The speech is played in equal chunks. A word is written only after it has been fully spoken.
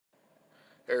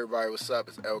Everybody, what's up?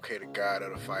 It's LK, the God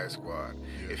of the Fire Squad.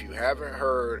 If you haven't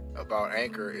heard about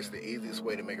Anchor, it's the easiest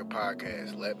way to make a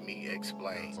podcast. Let me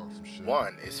explain.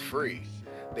 1, it's free.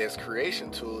 There's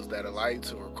creation tools that allow you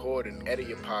to record and edit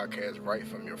your podcast right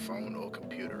from your phone or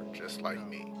computer, just like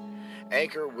me.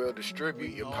 Anchor will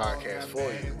distribute your podcast for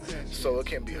you, so it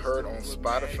can be heard on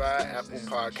Spotify, Apple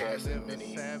Podcasts, and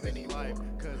many, many more.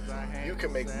 You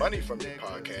can make money from your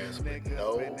podcast with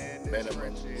no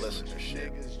minimum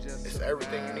listenership. It's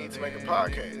everything you need to make a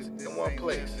podcast in one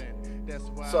place.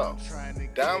 So,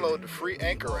 download the free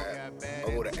Anchor app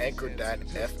or go to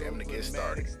anchor.fm to get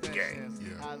started. Gang.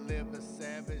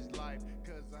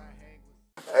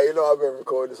 Hey, you know I've been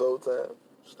recording this whole time.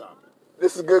 Stop it.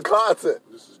 This is good content.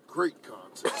 This is great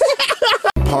content.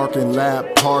 Parking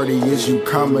lot party, is you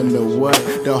coming to what?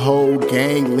 The whole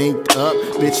gang linked up,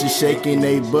 bitches shaking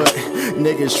they butt.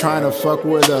 Niggas trying to fuck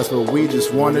with us, but we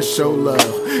just wanna show love.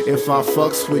 If I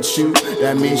fucks with you,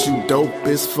 that means you dope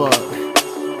as fuck.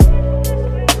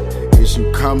 Is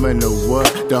you coming to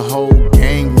what? The whole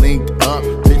gang linked up,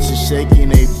 bitches shaking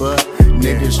they butt.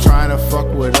 Niggas trying to fuck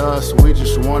with us, we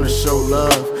just wanna show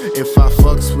love. If I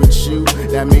fucks with you,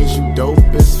 that means you dope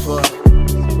as fuck.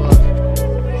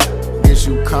 Is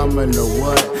you coming to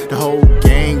what? The whole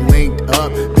gang linked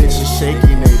up, bitches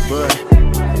shaking they butt.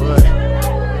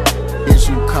 Is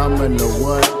you coming to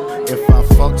what? If I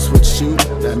fucks with you,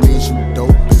 that means you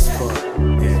dope as fuck.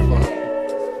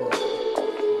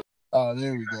 Oh,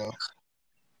 there we go.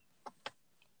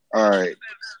 All right.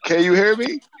 Can you hear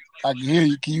me? I can hear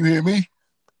you. Can you hear me?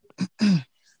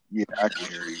 Yeah, I can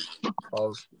hear you.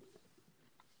 Pause.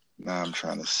 Now I'm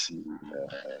trying to see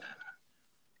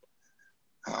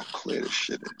how clear this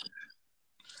shit is.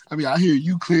 I mean, I hear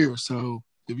you clear, so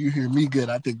if you hear me good,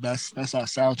 I think that's our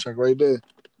sound check right there.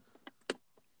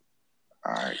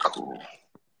 All right, cool.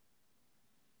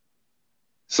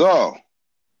 So,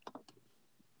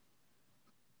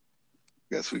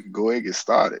 guess we can go ahead and get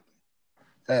started.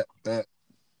 That.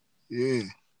 Yeah.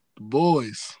 The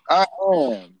boys. I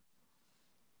am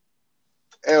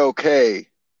LK,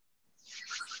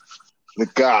 the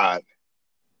God,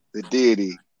 the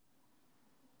deity,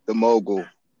 the mogul,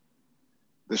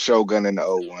 the shogun in the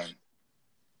 01.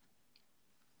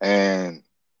 And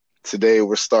today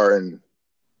we're starting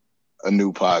a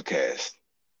new podcast.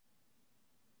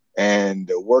 And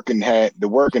the working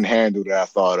handle that I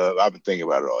thought of, I've been thinking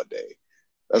about it all day.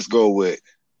 Let's go with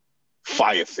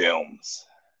Fire Films.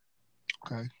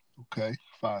 Okay.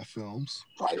 Fire Films.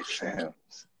 Fire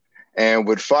Films. And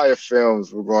with Fire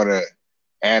Films, we're going to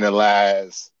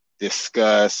analyze,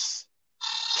 discuss,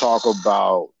 talk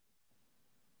about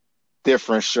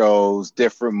different shows,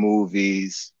 different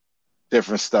movies,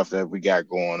 different stuff that we got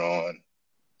going on.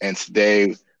 And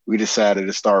today we decided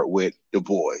to start with The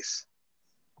Boys.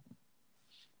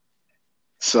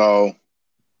 So,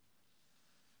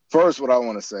 first, what I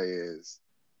want to say is,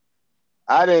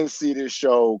 I didn't see this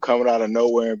show coming out of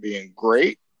nowhere and being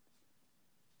great,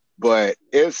 but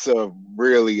it's a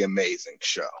really amazing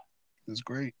show. It's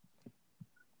great.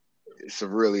 It's a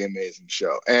really amazing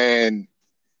show. And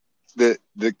the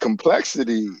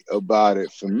complexity about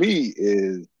it for me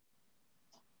is,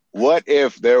 what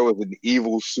if there was an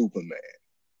evil Superman?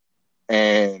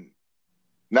 And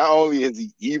not only is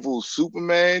he evil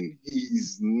Superman,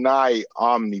 he's nigh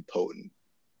omnipotent.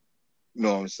 You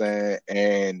know what I'm saying?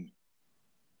 And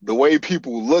the way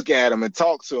people look at him and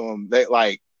talk to him, they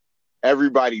like,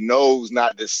 everybody knows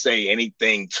not to say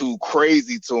anything too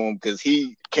crazy to him because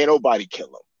he can't nobody kill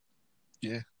him.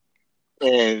 Yeah.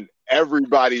 And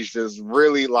everybody's just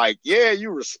really like, yeah, you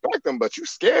respect him, but you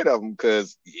scared of him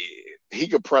because he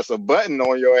could press a button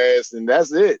on your ass and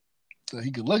that's it. So he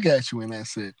could look at you and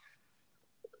that's it.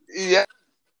 Yeah.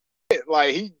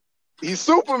 Like he's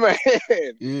Superman.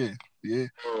 Yeah.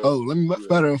 Oh,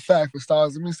 matter of fact, for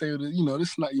stars, let me say that, this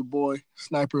is not your boy,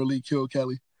 Sniper Elite Kill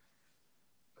Kelly.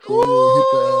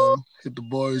 Hit the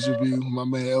boys review. My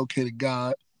man LK the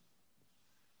God.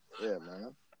 Yeah,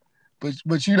 man. But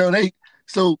they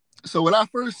so when I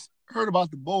first heard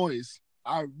about The Boys,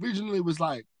 I originally was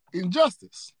like,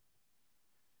 Injustice.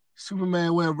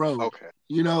 Superman went rogue. Okay.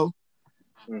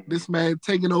 This man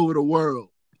taking over the world.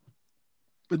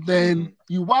 But then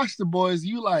you watch The Boys,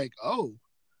 you like, oh,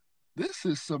 this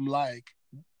is some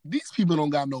these people don't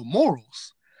got no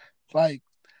morals. Like,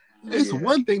 it's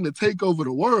one thing to take over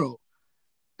the world.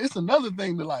 It's another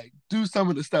thing to do some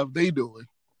of the stuff they doing.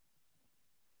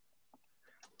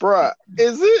 Bruh,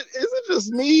 is it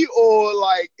just me or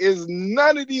is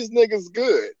none of these niggas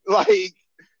good?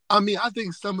 I mean, I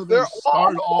think some of them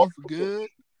started off good,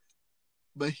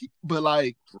 but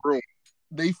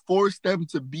they forced them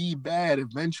to be bad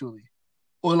eventually,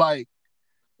 or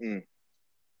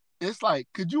It's like,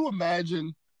 could you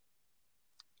imagine?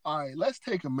 All right, let's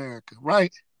take America,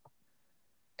 right?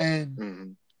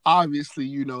 And obviously,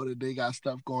 you know that they got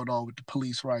stuff going on with the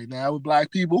police right now with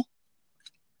black people.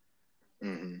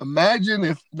 Imagine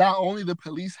if not only the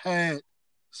police had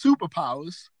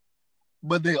superpowers,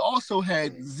 but they also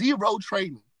had zero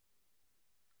training.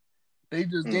 They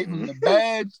just gave them the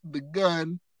badge, the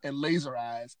gun, and laser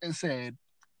eyes and said,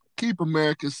 keep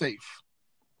America safe.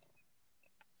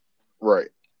 Right.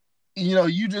 You know,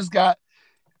 you just got,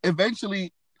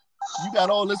 eventually, you got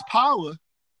all this power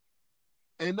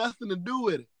and nothing to do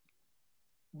with it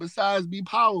besides be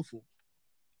powerful.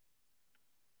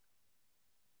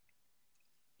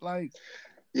 Like,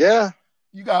 yeah,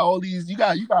 you got all these, you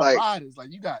got like, riders, like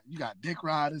you got dick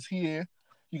riders here.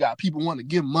 You got people want to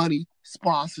give money,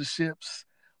 sponsorships,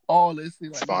 all this.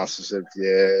 Like, sponsorships,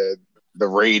 yeah. The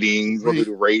ratings, we'll do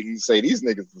the ratings. Say these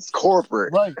niggas is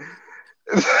corporate, right?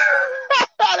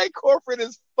 They corporate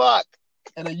as fuck.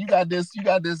 And then you got this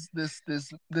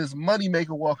money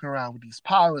maker walking around with these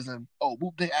powers, and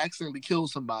whoop, they accidentally killed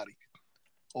somebody,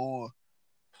 or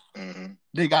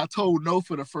they got told no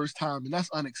for the first time, and that's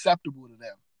unacceptable to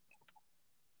them.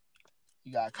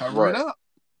 You gotta cover it up.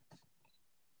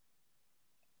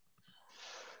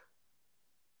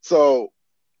 So,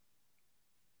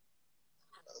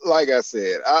 like I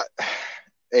said,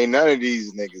 ain't none of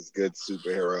these niggas good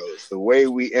superheroes. The way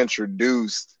we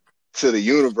introduced to the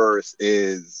universe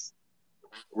is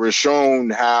we're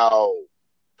shown how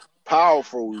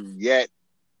powerful yet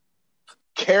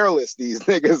careless these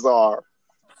niggas are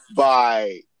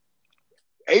by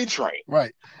A-Train.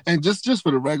 Right. And just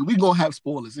for the record, we gonna have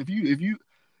spoilers. If you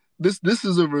this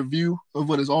is a review of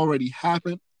what has already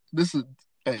happened. This is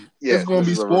it's gonna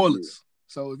be spoilers.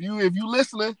 So if you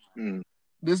listening,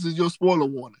 this is your spoiler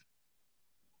warning.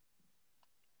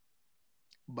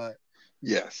 But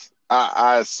yes,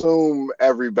 I assume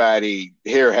everybody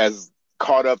here has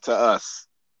caught up to us.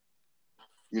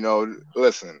 You know,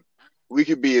 listen, we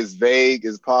could be as vague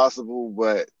as possible,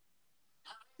 but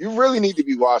you really need to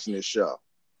be watching this show.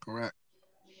 Correct.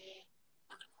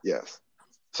 Yes.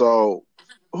 So,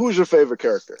 who's your favorite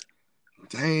character?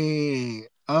 Dang.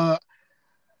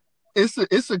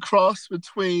 It's a cross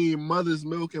between Mother's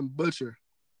Milk and Butcher.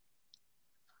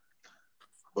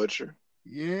 Butcher?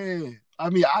 Yeah. I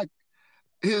mean,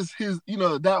 his you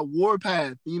know, that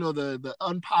warpath, you know, the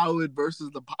unpowered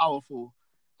versus the powerful,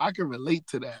 I can relate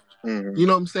to that. You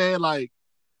know what I'm saying? Like,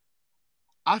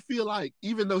 I feel like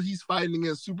even though he's fighting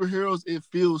against superheroes, it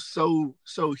feels so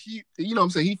you know what I'm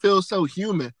saying? He feels so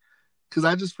human. Because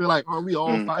I just feel like, aren't we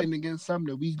all fighting against something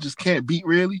that we just can't beat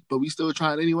really, but we still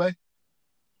trying anyway?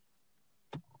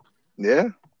 Yeah.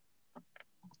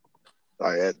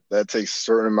 Like that takes a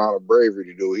certain amount of bravery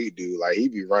to do what he do. Like he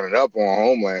be running up on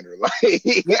Homelander.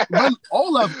 Like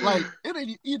all of like it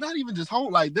ain't not even just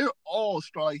home. Like they're all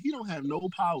strong. Like, he don't have no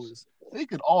powers. They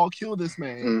could all kill this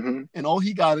man, and all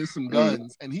he got is some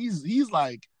guns. And he's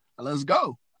like, let's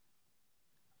go.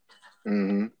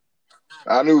 I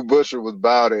knew Butcher was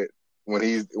about it when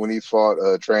he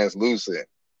fought Translucent.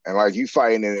 And like you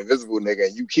fighting an invisible nigga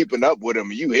and you keeping up with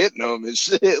him and you hitting him and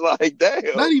shit like that.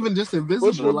 Not even just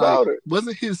invisible. Like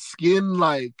wasn't his skin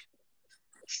like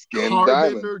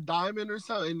diamond or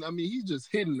something? I mean, he's just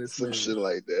hitting this some man. Shit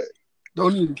like that.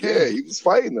 Don't even care. Yeah, he was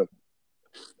fighting him.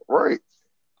 Right.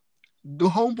 The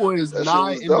homeboy is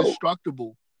nigh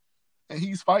indestructible, and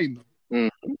he's fighting him.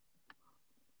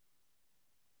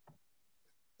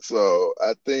 So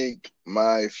I think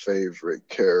my favorite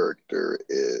character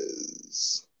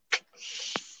is.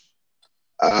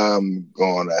 I'm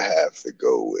gonna have to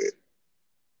go with.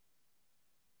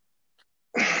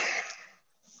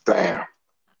 Damn.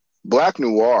 Black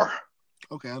Noir.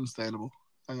 Okay, understandable.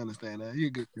 I understand that.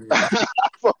 You're good. I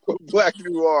fuck with Black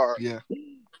Noir. Yeah.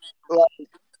 Like,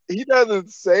 he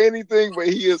doesn't say anything, but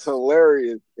he is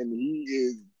hilarious and he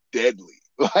is deadly.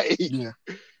 Like, yeah.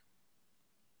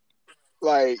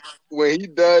 Like when he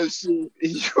does shit,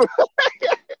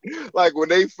 like when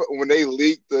they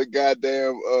leaked the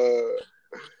goddamn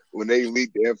when they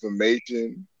leaked the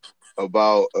information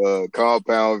about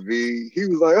Compound V, he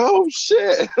was like, "Oh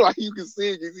shit!" Like you can see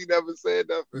it because he never said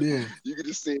nothing. Yeah, you can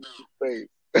just see it in his face.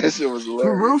 That shit was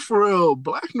hilarious. For real.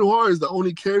 Black Noir is the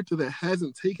only character that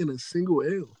hasn't taken a single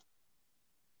L.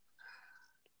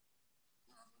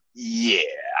 Yeah,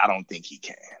 I don't think he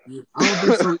can. I don't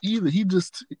think so either. He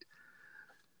just.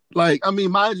 Like, I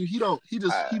mean, mind you,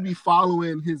 he be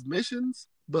following his missions,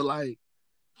 but like,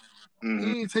 he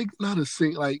ain't taking not a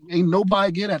single, like, ain't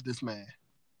nobody get at this man.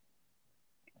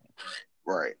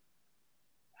 Right.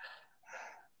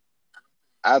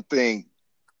 I think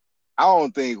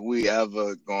don't think we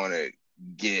ever gonna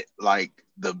get like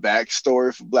the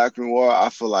backstory for Black Noir. I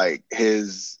feel like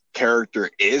his character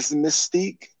is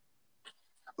Mystique.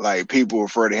 Like people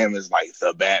refer to him as like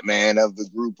the Batman of the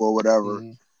group or whatever.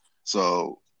 Mm-hmm.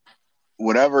 So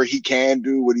whatever he can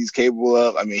do, what he's capable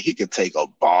of. I mean, he could take a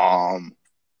bomb.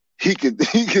 He could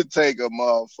take a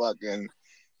motherfucking.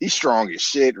 He's strong as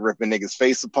shit, ripping niggas'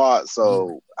 face apart.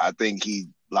 So I think he's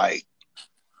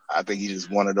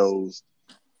just one of those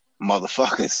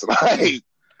motherfuckers. Like,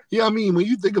 yeah, I mean, when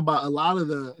you think about a lot of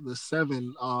the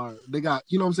seven they got,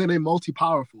 you know what I'm saying, they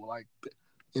multi-powerful, like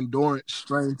endurance,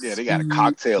 strength. Yeah, they got a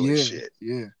cocktail and shit.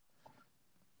 Yeah.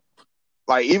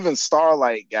 Like even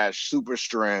Starlight got super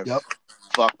strength, Yep.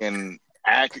 fucking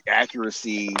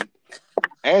accuracy,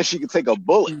 and she could take a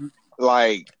bullet.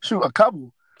 Like shoot a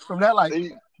couple from that like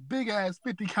big ass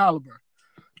 50 caliber.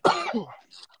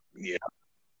 Yeah.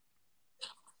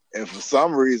 And for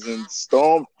some reason,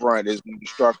 Stormfront is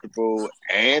indestructible,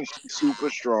 and she's super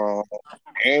strong,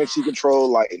 and she controls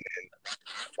lightning.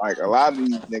 Like a lot of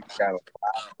these niggas got a lot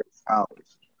of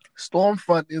powers.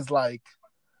 Stormfront is like,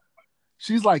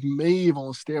 she's like Maeve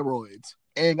on steroids,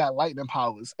 and got lightning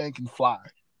powers, and can fly.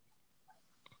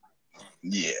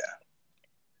 Yeah.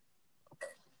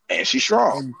 And she's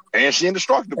strong, and she's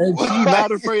indestructible. And she's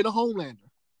not afraid of Homelander.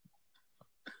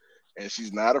 And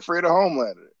she's not afraid of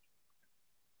Homelander.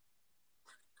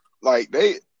 Like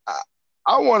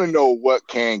I want to know what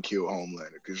can kill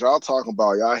Homelander, because y'all talking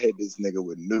about y'all hit this nigga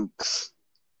with nukes.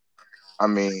 I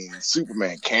mean,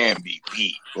 Superman can be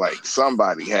beat. Like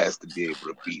somebody has to be able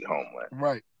to beat Homelander.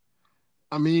 Right.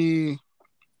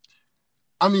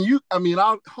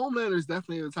 Homelander is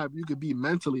definitely the type you could beat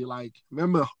mentally. Like,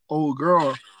 remember old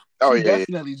girl? She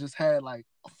definitely just had like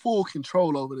full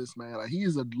control over this man. Like,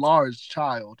 he's a large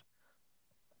child.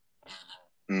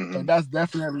 Mm-hmm. And that's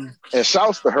definitely. And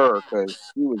shouts to her, because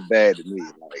she was bad to me.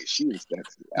 Like, she was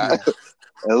sexy. Yeah.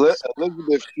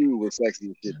 Elizabeth Shue was sexy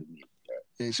as shit to me.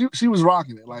 Yeah, she was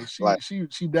rocking it. Like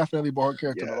she definitely brought her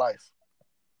character to life.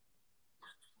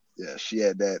 Yeah, she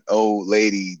had that old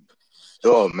lady.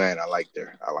 Oh man, I liked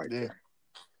her. her.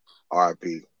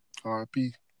 R.I.P.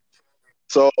 R.I.P.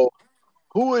 So,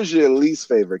 who is your least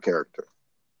favorite character?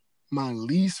 My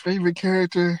least favorite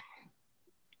character.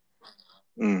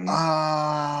 Mm-hmm.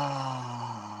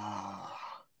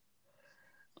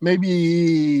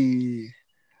 Maybe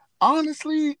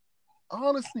honestly,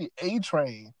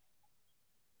 A-Train.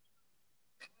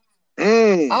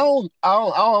 I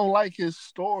don't like his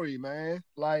story, man.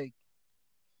 Like,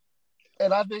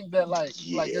 and I think that like as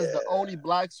the only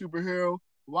black superhero,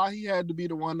 why he had to be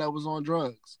the one that was on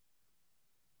drugs.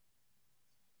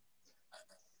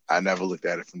 I never looked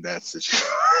at it from that situation.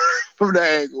 From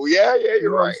that angle. Yeah, you're right. You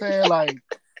know what I'm saying? Like,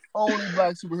 only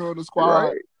black superhero in the squad.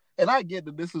 Right. And I get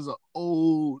that this is an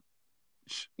old,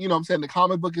 you know what I'm saying? The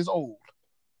comic book is old.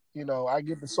 You know, I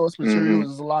get the source material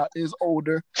is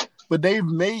older. But they've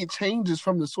made changes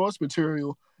from the source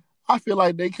material. I feel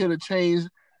like they could have changed,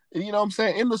 you know what I'm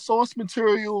saying? In the source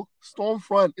material,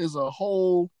 Stormfront is a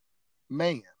whole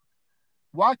man.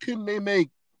 Why couldn't they make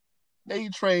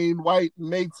A-Train white,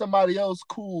 make somebody else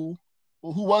cool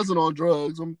who wasn't on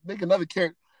drugs, or make another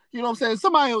character? You know what I'm saying?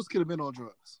 Somebody else could have been on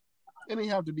drugs. It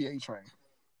didn't have to be A-Train.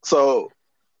 So,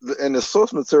 in the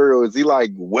source material, is he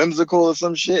like whimsical or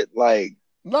some shit? Like,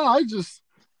 no,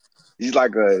 he's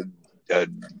like a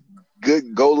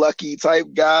good go lucky type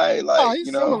guy. Like,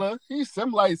 he's similar. He's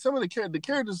similar. Like, some of the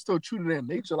characters still true to their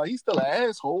nature. Like, he's still an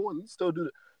asshole and he still do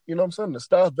you know what I'm saying, the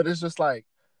stuff. But it's just like,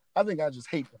 I think I just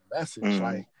hate the message. Mm-hmm.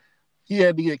 Like, he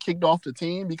had to get kicked off the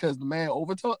team because the man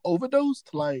overdosed.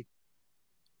 Like,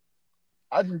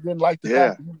 I just didn't like the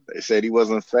fact. They said he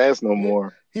wasn't fast no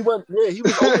more. He was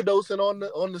overdosing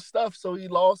on the stuff, so he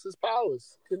lost his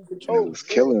powers. Couldn't control. He was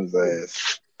killing his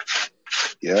ass.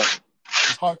 Yeah.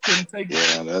 His heart couldn't take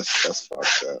it. Yeah, that's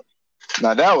fucked up.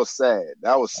 Now that was sad.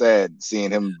 That was sad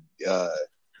seeing him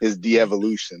his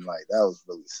de-evolution. Like, that was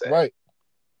really sad. Right.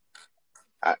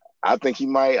 I think he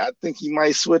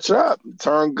might switch up and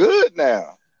turn good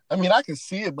now. I mean, I can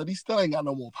see it, but he still ain't got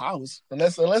no more powers.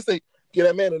 Unless they get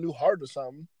that man a new heart or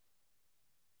something.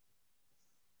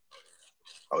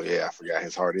 Oh yeah, I forgot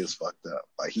his heart is fucked up.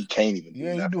 Like, he can't even do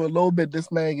nothing. You do a little bit,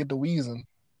 this man get the wheezing.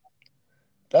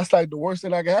 That's like the worst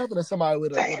thing that can happen to somebody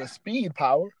with a speed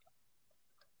power.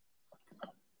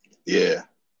 Yeah.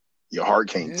 Your heart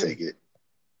can't take it.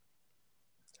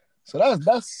 So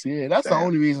that's the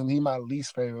only reason he's my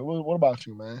least favorite. What about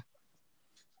you, man?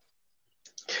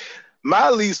 My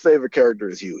least favorite character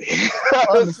is Huey.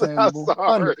 Understandable.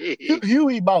 I'm sorry.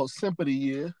 Huey about sympathy,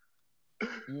 yeah.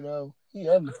 You know, he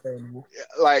understandable.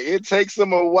 Like, it takes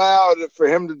him a while for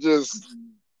him to just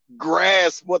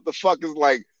grasp what the fuck is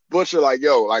like. Butcher, like,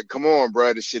 yo, like, come on,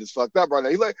 bro, this shit is fucked up right now.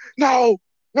 He's like, no,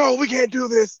 we can't do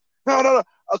this. No.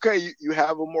 Okay, you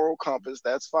have a moral compass,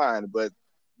 that's fine, but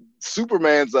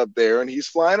Superman's up there and he's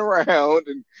flying around,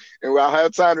 and I'll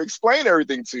have time to explain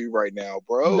everything to you right now,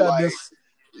 bro.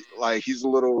 Like he's a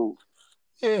little.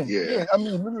 Yeah. I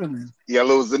mean, literally. Yeah, a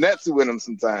little Zenitsu in him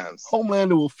sometimes.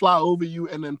 Homelander will fly over you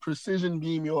and then precision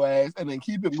beam your ass and then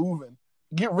keep it moving.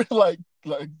 Get rid,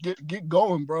 get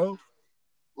going, bro.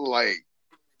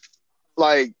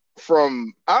 Like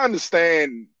from, I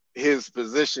understand his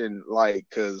position, like,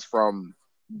 because from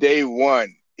day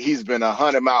one he's been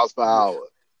 100 miles per hour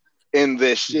in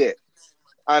this shit.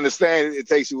 I understand it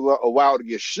takes you a while to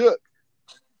get shook.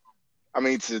 I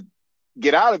mean, to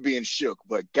get out of being shook,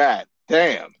 but god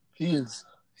damn, he is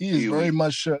very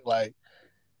much shook. Like,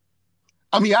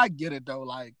 I mean, I get it though.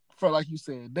 Like, like you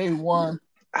said, day one,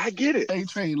 I get it.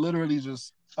 A-Train literally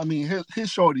just, I mean, his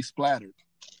shorty splattered.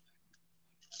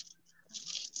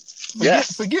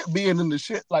 Forget being in the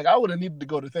shit. Like, I would have needed to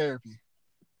go to therapy.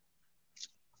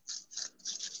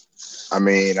 I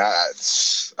mean,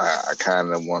 I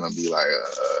kind of want to be like,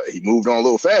 he moved on a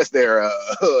little fast there,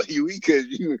 Huey, because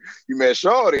you met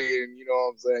Shorty, and you know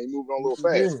what I'm saying. He moved on a little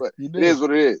fast, but it is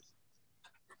what it is.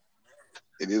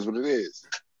 It is what it is.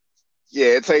 Yeah,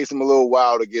 it takes him a little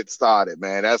while to get started,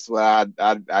 man. That's why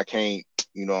I can't.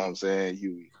 You know what I'm saying,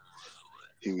 Huey.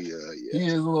 Yeah. He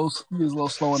is a little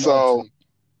slow in the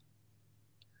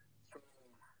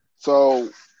So,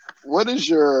 what is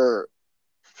your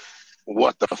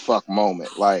what the fuck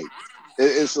moment? Like,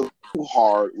 it's a little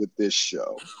hard with this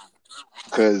show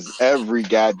because every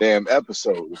goddamn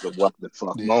episode is a what the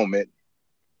fuck moment.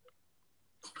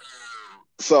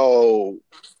 So,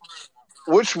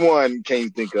 which one can you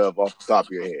think of off the top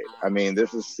of your head? I mean,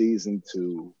 this is season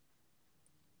 2.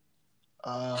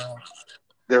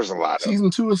 There's a lot of season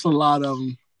 2. It's a lot of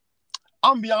them.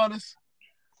 I'm gonna be honest.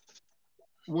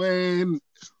 When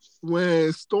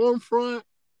Stormfront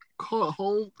caught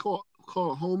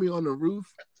homie on the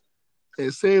roof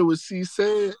and said what she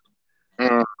said,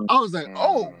 I was like,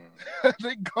 oh,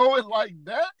 they going like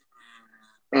that?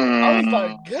 I was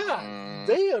like, God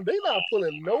damn, they not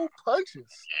pulling no punches.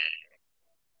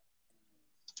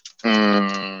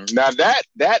 Now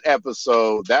that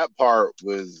episode, that part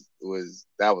was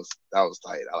tight. I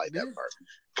like that part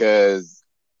because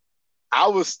I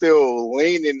was still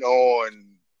leaning on,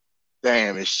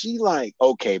 damn, is she like,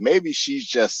 okay, maybe she's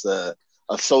just a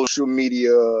social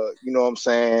media, you know what I'm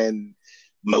saying,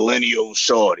 millennial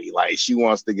shorty. Like, she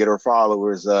wants to get her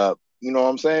followers up. You know what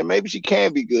I'm saying? Maybe she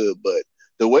can be good, but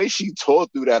the way she tore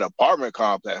through that apartment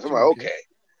complex, I'm like, okay,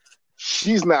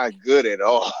 she's not good at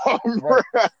all.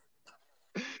 Right.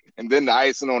 And then the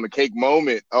icing on the cake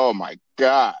moment, oh my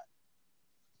God.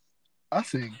 I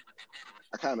think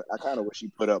I kind of wish she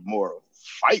put up more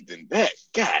fight than that.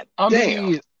 God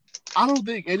damn. Mean, I don't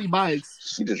think anybody.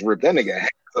 She just ripped that nigga.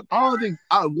 I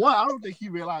don't think he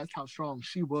realized how strong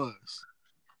she was.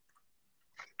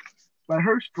 Like,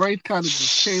 her strength kind of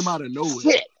just came out of nowhere.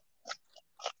 Shit.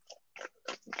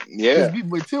 Yeah.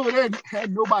 Until then,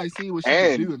 had nobody seen what she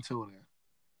could do until then.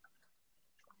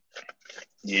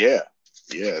 Yeah,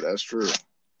 that's true.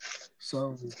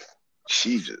 So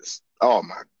she just, oh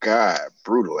my God,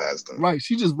 brutalized them. Right,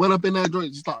 she just went up in that joint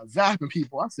and just started zapping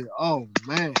people. I said, oh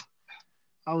man.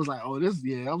 I was like, oh,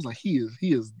 I was like, he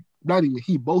is not even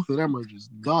he. Both of them are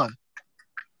just done.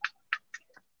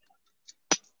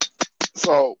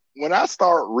 So when I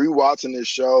start rewatching this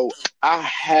show,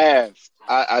 I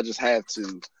just have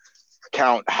to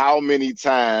count how many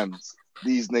times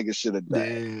these niggas should have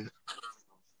died.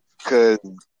 Because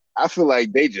I feel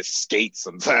like they just skate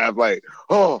sometimes, like,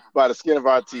 oh, by the skin of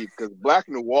our teeth. Because Black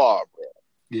Noir, bro.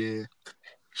 Yeah.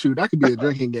 Shoot, that could be a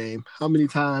drinking game. How many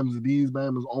times did these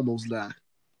mammals almost die?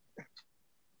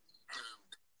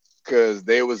 Because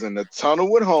they was in the tunnel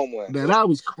with Homelander. That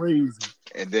was crazy.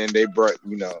 And then they brought,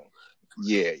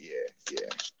 yeah.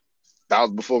 That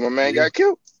was before my man got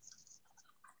killed.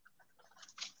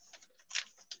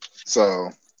 So,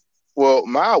 well,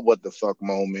 my what the fuck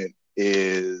moment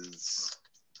is,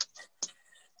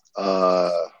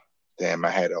 damn, I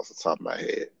had it off the top of my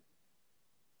head.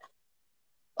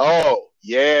 Oh,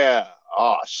 yeah.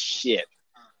 Oh, shit.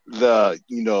 The,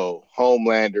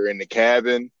 Homelander in the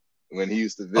cabin. When he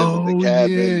used to visit the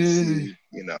cabin, see,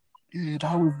 Yeah,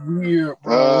 that was weird,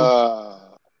 bro.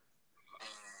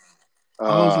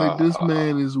 I was like, this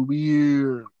man is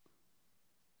weird.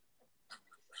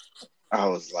 I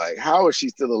was like, how is she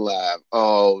still alive?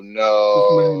 Oh,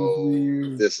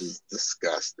 no. This is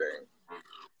disgusting.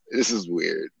 This is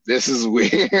weird. Then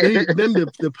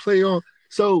the play on,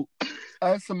 So,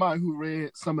 as somebody who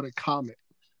read some of the comic,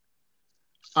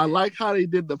 I like how they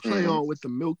did the play on with the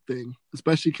milk thing,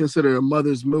 especially considering a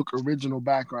Mother's Milk original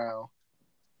background.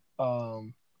 Well,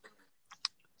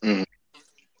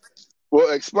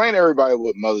 explain to everybody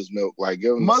what Mother's Milk like.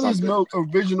 Give them Mother's Milk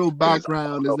original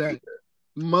background is that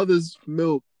Mother's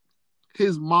Milk,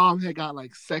 his mom had got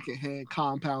like secondhand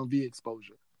compound V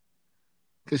exposure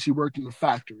because she worked in the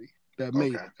factory that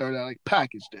made it, or that like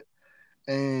packaged it,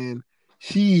 and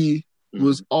he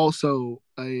was also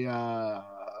I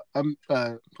don't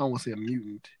want to say a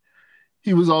mutant.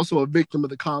 He was also a victim of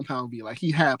the compound V. Like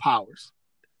he had powers.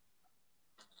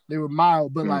 They were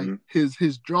mild, but like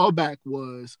his drawback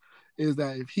is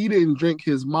that if he didn't drink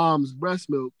his mom's breast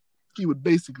milk, he would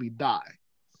basically die.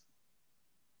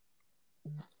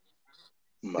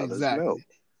 Mother's milk.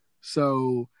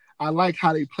 So I like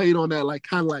how they played on that, like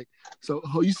kind of like, so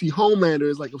you see Homelander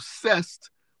is like obsessed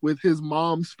with his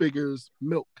mom's figure's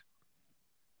milk.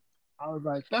 I was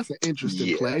like, that's an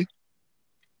interesting play.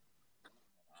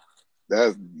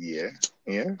 That's yeah.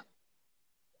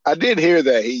 I did hear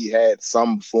that he had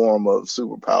some form of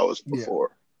superpowers before.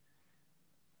 Yeah.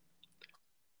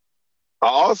 I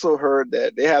also heard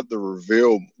that they have to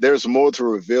reveal, there's more to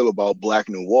reveal about Black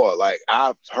Noir. Like,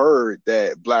 I've heard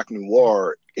that Black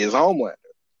Noir is Homelander,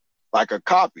 like a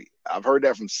copy. I've heard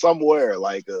that from somewhere,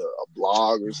 like a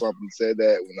blog or something said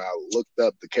that when I looked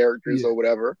up the characters or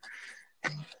whatever.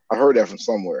 I heard that from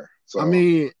somewhere. So, I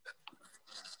mean,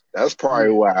 that's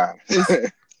probably why.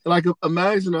 Like,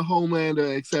 imagine a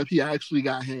Homelander, except he actually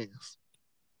got hands.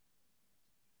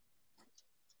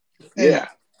 Yeah.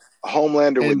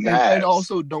 Homelander with knives. And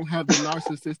also don't have the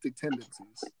narcissistic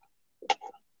tendencies.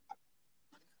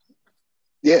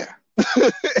 Yeah.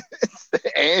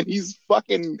 And he's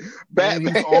fucking Batman.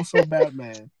 And he's also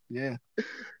Batman. Yeah.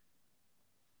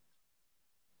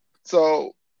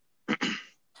 So,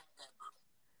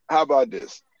 how about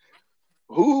this?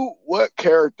 What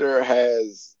character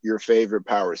has your favorite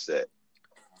power set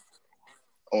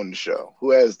on the show?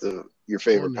 Who has your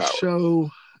favorite power?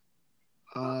 Show,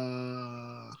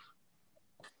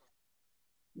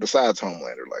 besides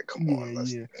Homelander, like, come on.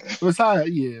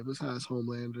 Besides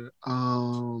Homelander.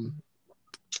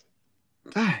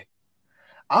 Dang.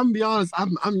 I'm gonna be honest,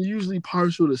 I'm usually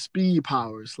partial to speed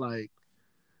powers. Like,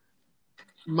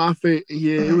 my favorite,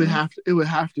 it would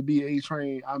have to be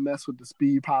A-Train. I mess with the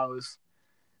speed powers.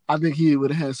 I think he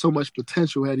would have had so much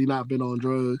potential had he not been on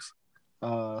drugs.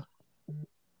 That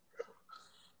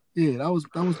was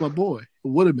my boy.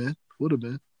 Would have been.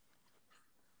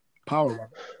 Power.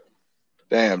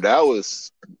 Damn, that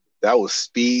was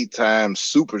speed times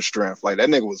super strength. Like, that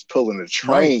nigga was pulling a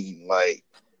train. Right. Like,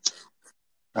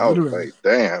 I was like,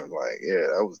 damn, like, yeah,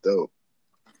 that was dope.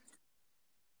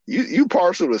 You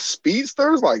partial to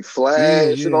speedsters like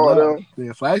Flash and all them?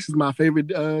 Yeah, Flash is my favorite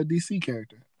DC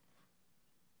character.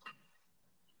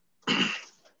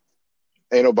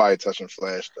 Ain't nobody touching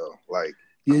Flash though. Like,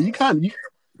 yeah, you can't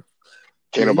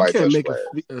nobody touch make Flash.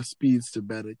 a speedster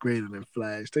greater than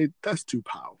Flash. That's too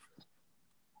powerful.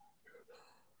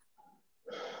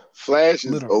 Flash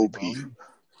is OP.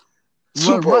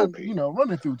 Super OP.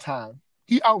 Running through time.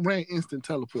 He outran instant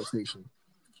teleportation.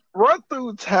 Run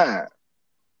through time.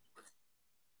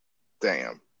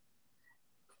 Damn.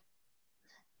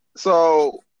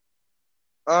 So,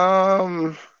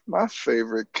 my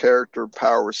favorite character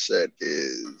power set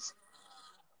is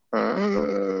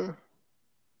I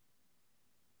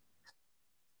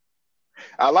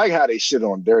like how they shit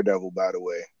on Daredevil, by the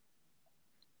way.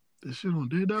 They shit on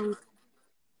Daredevil?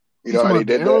 You know how they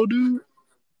did that? Dude?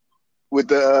 With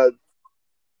the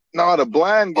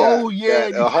blind guy. Oh, yeah.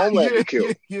 Homelander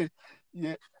killed.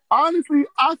 Yeah. Honestly,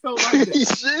 I felt like that.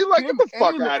 Shit, like, get the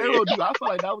fuck out of here. Dude, I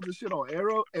felt like that was a shit on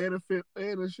Arrow and a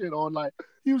shit on, like,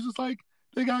 he was just like,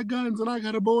 they got guns and I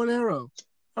got a bow and arrow.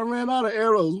 I ran out of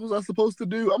arrows. What was I supposed to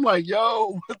do? I'm like,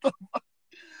 yo, what the fuck?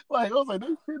 Like, I was like,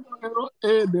 this shit on Arrow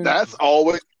and that's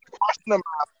always the question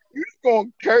about, you just gonna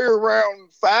carry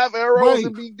around 5 arrows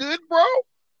and be good, bro?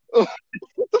 What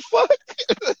the fuck?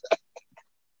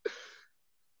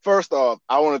 First off,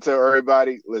 I want to tell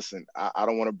everybody, listen, I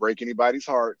don't want to break anybody's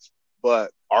hearts,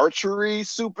 but archery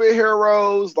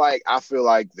superheroes, like, I feel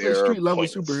like they're street level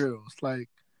pointless. Superheroes. Like,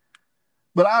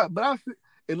 but I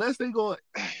unless they go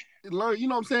learn, you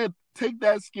know what I'm saying, take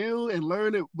that skill and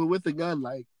learn it, but with a gun,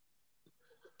 like,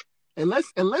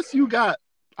 unless you got,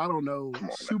 I don't know,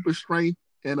 super strength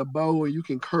and a bow and you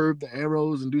can curve the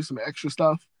arrows and do some extra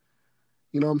stuff,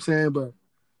 you know what I'm saying? But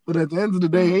at the end of the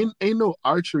day, ain't no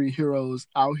archery heroes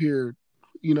out here,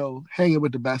 you know, hanging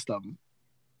with the best of them.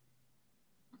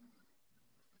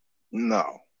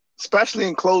 No. especially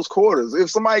in close quarters.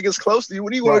 If somebody gets close to you,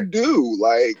 what do you want to do?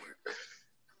 Like,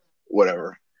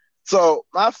 whatever. So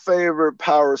my favorite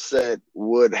power set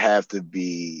would have to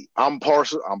be. I'm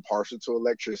partial to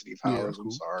electricity powers. Yeah, cool.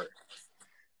 I'm sorry.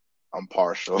 I'm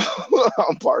partial.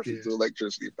 I'm partial to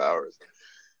electricity powers.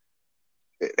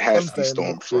 It has to be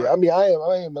Stormfront. Yeah, I mean, I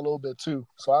am a little bit too,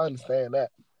 so I understand that.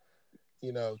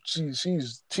 You know,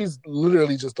 she's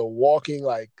literally just a walking,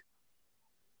 like,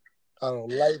 I don't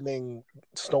know, lightning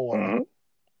storm. Mm-hmm.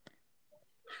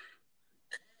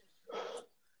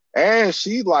 And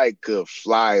she like could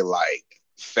fly like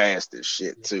fast as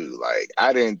shit too. Like,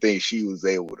 I didn't think she was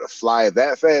able to fly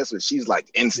that fast, but she's like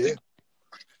instant.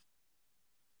 Yeah.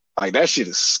 Like, that shit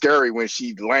is scary when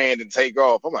she land and take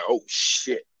off. I'm like, oh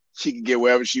shit. She can get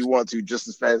wherever she wants to just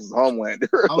as fast as Homelander.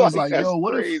 I was like, yo,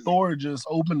 what crazy. If Thor just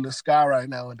opened the sky right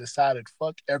now and decided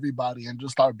fuck everybody and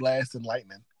just start blasting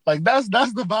lightning? Like, that's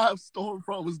the vibe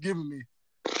Stormfront was giving me.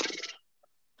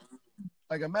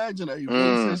 Like, imagine a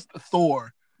racist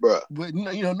Thor, bruh, with,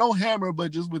 you know, no hammer,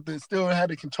 but just with still had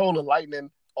the control of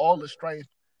lightning, all the strength,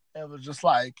 and was just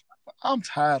like, I'm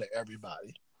tired of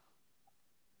everybody.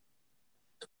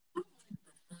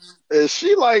 Is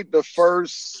she like the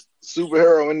first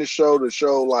superhero in the show to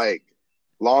show like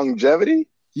longevity?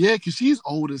 Yeah, because she's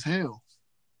old as hell.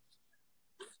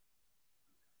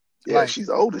 Yeah, like, she's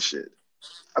old as shit.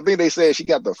 I think they said she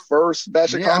got the first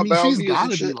batch of compound. I mean, she's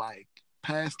got to be like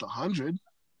past 100.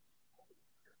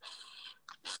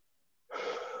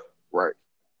 Right.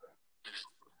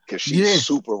 Because she's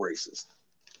super racist.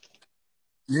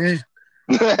 Yeah.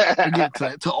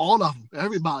 to all of them,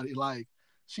 everybody. Like,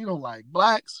 she don't like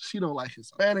blacks. She don't like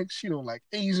Hispanics. She don't like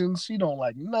Asians. She don't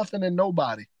like nothing and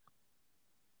nobody.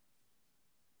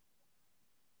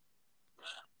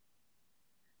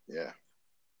 Yeah.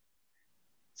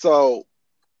 So,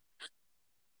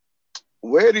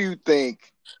 where do you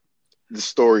think the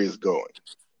story is going?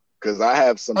 Because I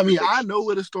have some. I mean, I know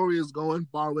where the story is going,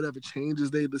 bar whatever changes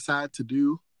they decide to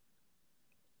do.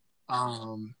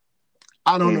 I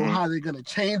don't know how they're gonna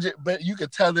change it, but you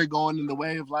could tell they're going in the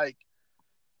way of, like,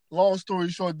 long story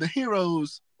short, the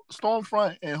heroes,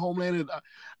 Stormfront and Homelander,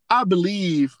 I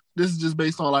believe, this is just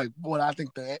based on like what I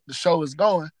think the show is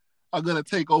going, are gonna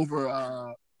take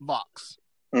over Vox.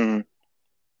 Mm-hmm.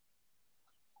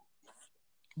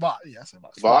 Vox, yeah, I said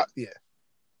Vox. Vox? Yeah.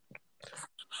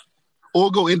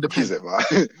 Or go independent.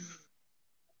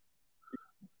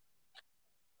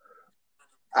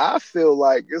 I feel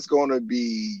like it's going to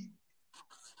be,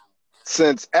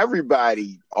 since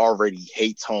everybody already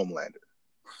hates Homelander.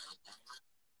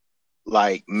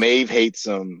 Like, Maeve hates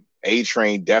him.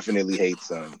 A-Train definitely hates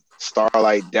him.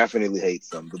 Starlight definitely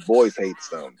hates him. The boys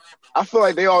hates him. I feel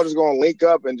like they all just going to link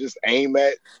up and just aim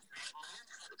at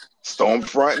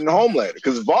Stormfront and Homelander.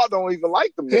 Because Vought don't even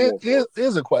like them anymore.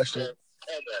 Here's a question.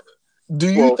 Do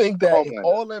you think that Homelander, if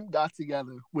all of them got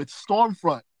together with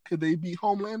Stormfront, could they beat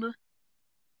Homelander?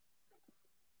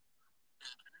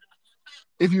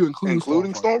 If you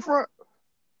including Stormfront?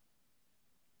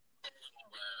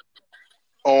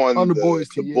 On the boys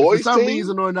team. For some team?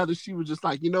 reason or another, she was just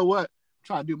like, you know what? I'm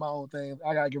trying to do my own thing.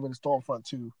 I got to get rid of Stormfront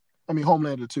too. I mean,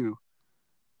 Homelander too.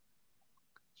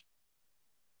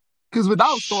 Because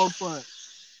without Stormfront,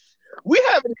 we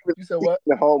haven't even seen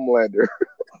the Homelander.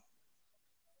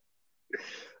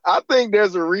 I think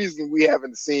there's a reason we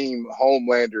haven't seen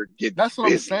Homelander get. That's what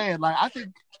busy. I'm saying. Like, I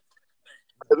think.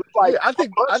 Like, I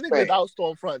think without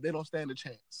Stormfront, they don't stand a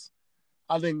chance.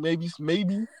 I think maybe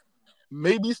Stormfront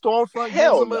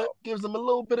gives them a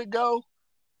little bit of go.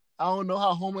 I don't know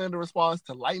how Homelander responds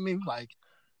to lightning. Like,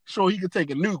 sure, he could take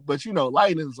a nuke, but you know,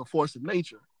 lightning is a force of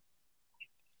nature.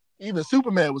 Even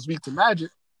Superman was weak to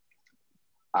magic.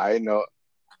 I know.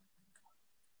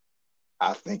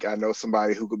 I think I know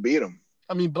somebody who could beat him.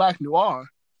 I mean, Black Noir.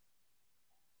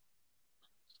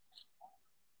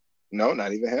 No,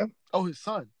 not even him. Oh, his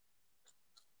son.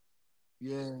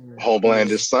 Yeah.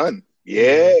 Homelander's son.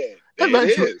 Yeah.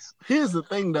 It is. Here's the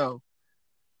thing, though.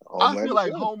 I feel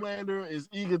like Homelander is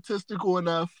egotistical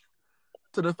enough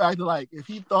to the fact that, like, if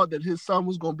he thought that his son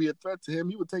was going to be a threat to him,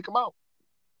 he would take him out.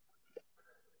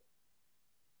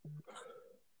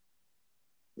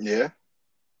 Yeah.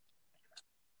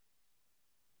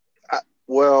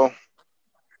 Well,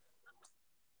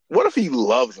 what if he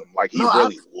loves him? Like, he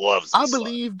really loves him. I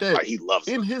believe that like, he loves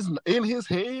him. In his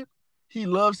head, he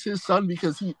loves his son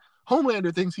because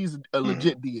Homelander thinks he's a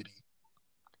legit deity.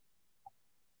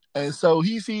 And so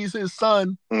he sees his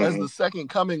son as the second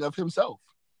coming of himself.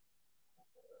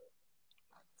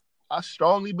 I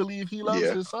strongly believe he loves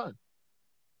his son.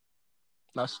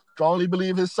 I strongly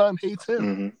believe his son hates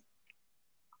him.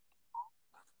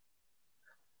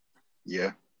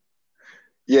 Yeah.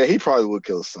 Yeah, he probably would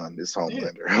kill his son. This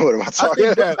Homelander. Yeah. What am I talking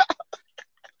about?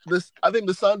 I think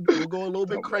the son will go a little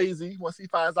bit crazy once he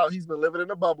finds out he's been living in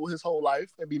a bubble his whole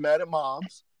life and be mad at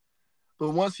moms.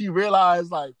 But once he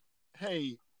realized, like,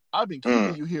 hey, I've been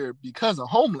keeping you here because of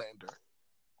Homelander,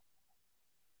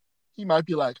 he might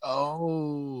be like,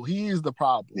 oh, he's the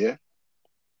problem. Yeah.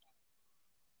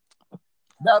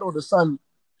 That or the son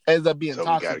ends up being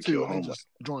toxic too, and they just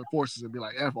join forces and be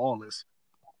like, F all this.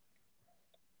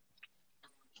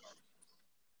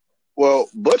 Well,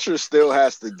 Butcher still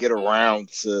has to get around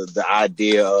to the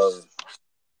idea of,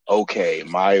 okay,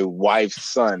 my wife's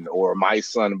son or my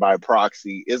son by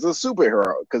proxy is a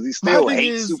superhero because he still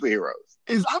hates superheroes.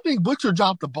 I think Butcher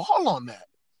dropped the ball on that.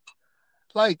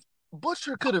 Like,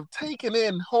 Butcher could have taken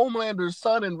in Homelander's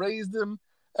son and raised him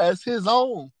as his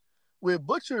own. With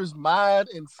Butcher's mind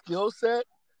and skill set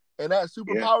and that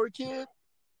superpower kid,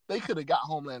 they could have got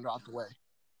Homelander out the way.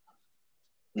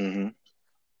 Mm-hmm.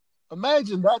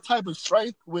 Imagine that type of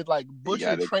strength with, like,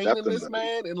 Butcher training this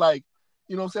man and, like,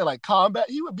 you know what I'm saying, like, combat.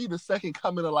 He would be the second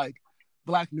coming of, like,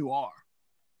 Black Noir.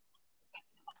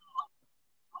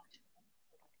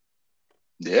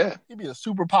 Yeah. He'd be a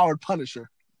super-powered Punisher.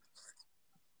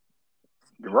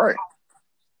 You're right.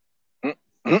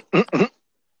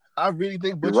 I really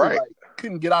think Butcher like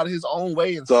couldn't get out of his own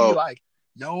way and see like,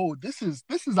 yo, this is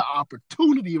an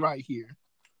opportunity right here.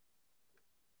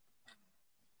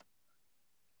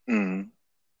 Mm.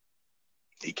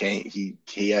 He can't.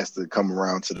 He has to come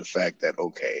around to the fact that,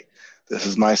 okay, this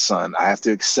is my son. I have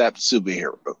to accept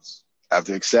superheroes. I have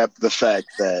to accept the fact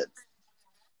that,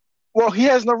 well, he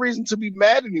has no reason to be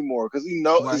mad anymore because he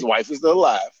knows his wife is still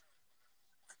alive.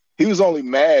 He was only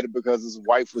mad because his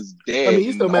wife was dead. I mean,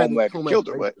 he's still mad Homelander killed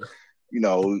her, but you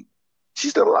know,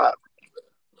 she's still alive.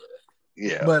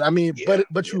 Yeah, but I mean,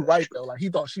 but you're right though. Like, he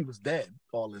thought she was dead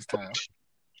all this time.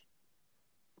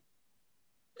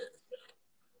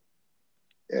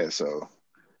 Yeah. So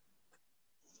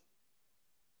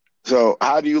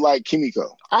how do you like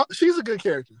Kimiko? She's a good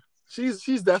character.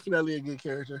 She's definitely a good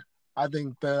character. I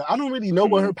think I don't really know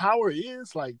what her power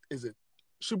is. Like, is it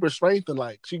super strength and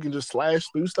like she can just slash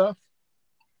through stuff?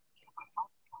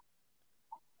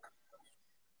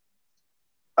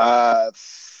 I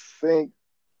think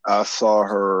I saw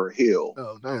her heal,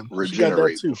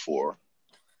 regenerate before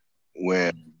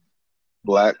when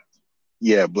Black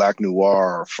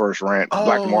Noir first ran.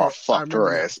 Black Noir fucked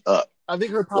her ass up. I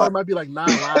think her power might be like 9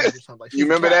 lives or something. Like, you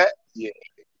remember that? Yeah.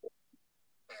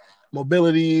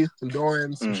 Mobility,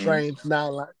 endurance, strength,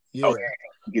 9 lives. Yeah. Oh,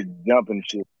 you can jump and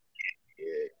shit.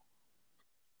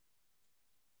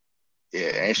 Yeah,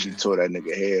 and she tore that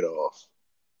nigga head off.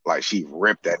 Like, she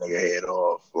ripped that nigga head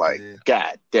off. Like,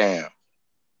 god damn.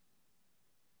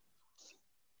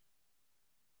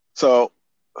 So,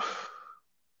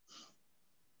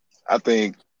 I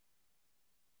think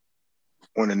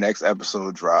when the next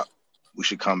episode drop, we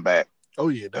should come back. Oh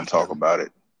yeah, and talk about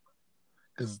it.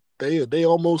 Because they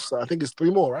almost, I think it's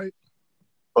 3 more, right?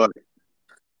 But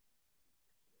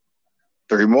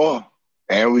 3 more,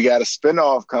 and we got a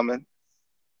spinoff coming.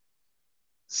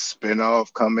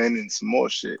 And some more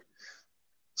shit.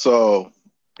 So,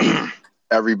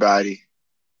 everybody,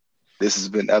 this has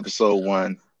been episode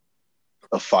 1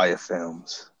 of Fire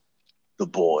Films, The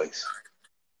Boys.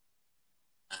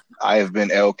 I have been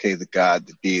LK, the God,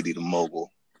 the deity, the mogul,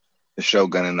 the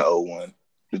Shogun and the O1,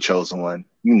 the chosen one.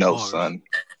 You know, son.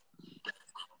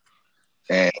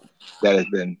 And that has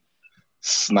been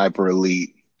Sniper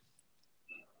Elite.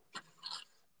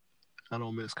 I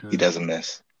don't miss. He doesn't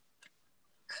miss.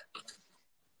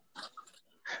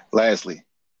 Lastly,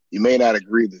 you may not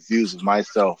agree with the views of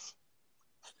myself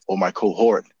or my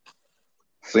cohort,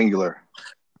 singular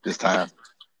this time,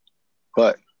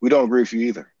 but we don't agree with you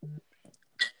either.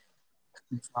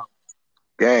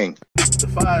 Gang.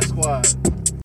 The Fire Squad.